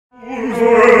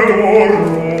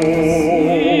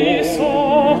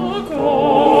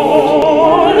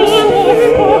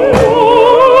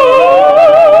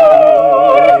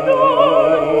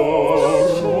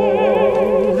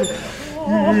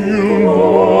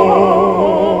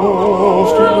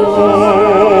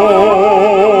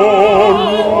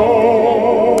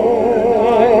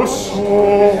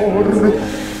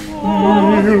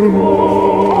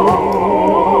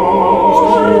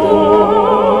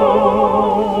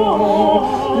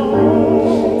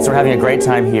Having a great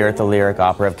time here at the Lyric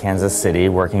Opera of Kansas City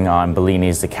working on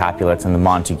Bellini's The Capulets and the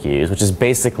Montagues, which is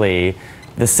basically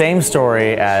the same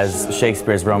story as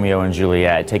Shakespeare's Romeo and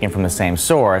Juliet, taken from the same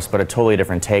source, but a totally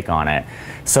different take on it.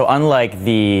 So unlike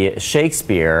the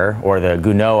Shakespeare or the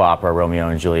Gounod opera Romeo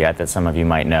and Juliet that some of you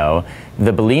might know,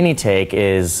 the Bellini take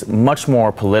is much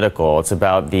more political. It's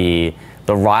about the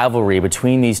rivalry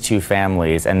between these two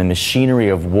families and the machinery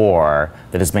of war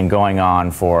that has been going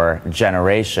on for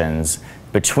generations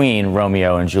between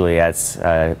Romeo and Juliet's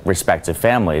respective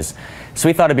families. So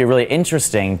we thought it'd be really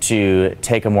interesting to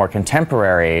take a more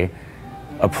contemporary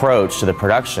approach to the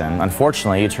production.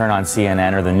 Unfortunately, you turn on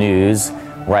CNN or the news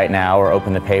right now or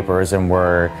open the papers and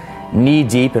we're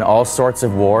knee-deep in all sorts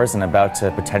of wars and about to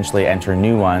potentially enter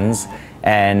new ones.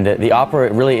 And the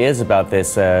opera really is about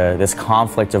this, this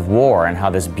conflict of war and how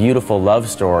this beautiful love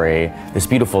story, this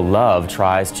beautiful love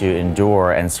tries to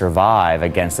endure and survive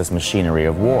against this machinery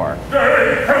of war.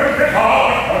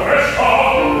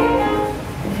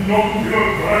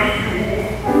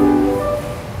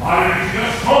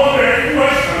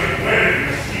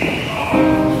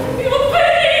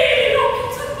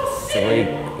 It's a really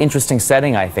interesting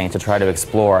setting, I think, to try to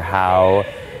explore how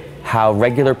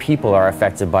regular people are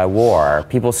affected by war.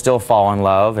 People still fall in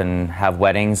love and have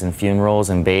weddings and funerals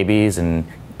and babies and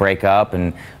break up,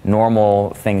 and normal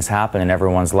things happen in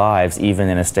everyone's lives, even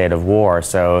in a state of war.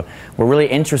 So we're really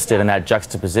interested in that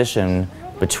juxtaposition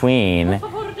between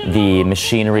the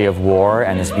machinery of war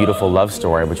and this beautiful love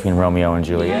story between Romeo and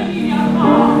Juliet.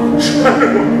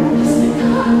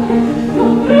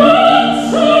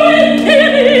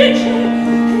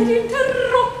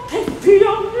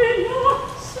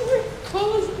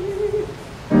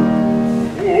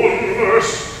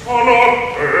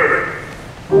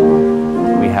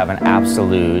 We have an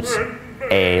absolute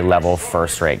A-level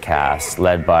first-rate cast,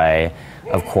 led by,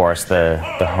 of course, the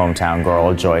hometown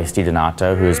girl, Joyce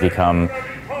DiDonato, who has become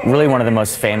really one of the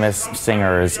most famous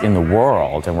singers in the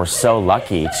world, and we're so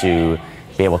lucky to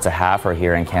be able to have her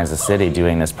here in Kansas City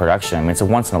doing this production. I mean, it's a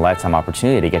once-in-a-lifetime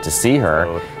opportunity to get to see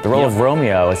her. The role of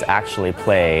Romeo is actually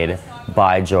played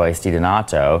by Joyce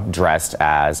DiDonato, dressed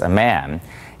as a man.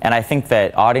 And I think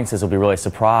that audiences will be really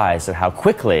surprised at how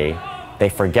quickly they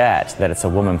forget that it's a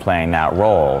woman playing that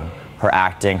role. Her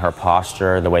acting, her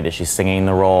posture, the way that she's singing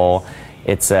the role.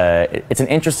 It's an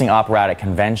interesting operatic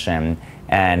convention,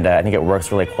 and I think it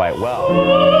works really quite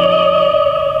well.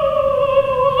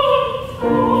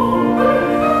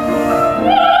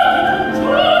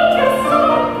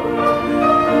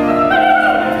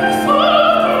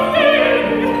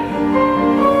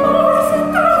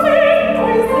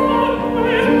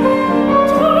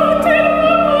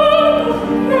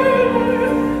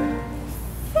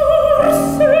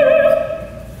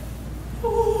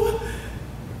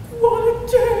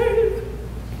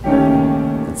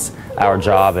 Our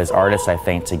job as artists, I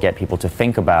think, to get people to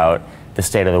think about the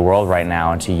state of the world right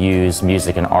now and to use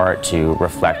music and art to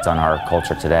reflect on our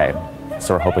culture today.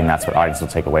 So we're hoping that's what audiences will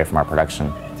take away from our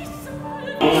production.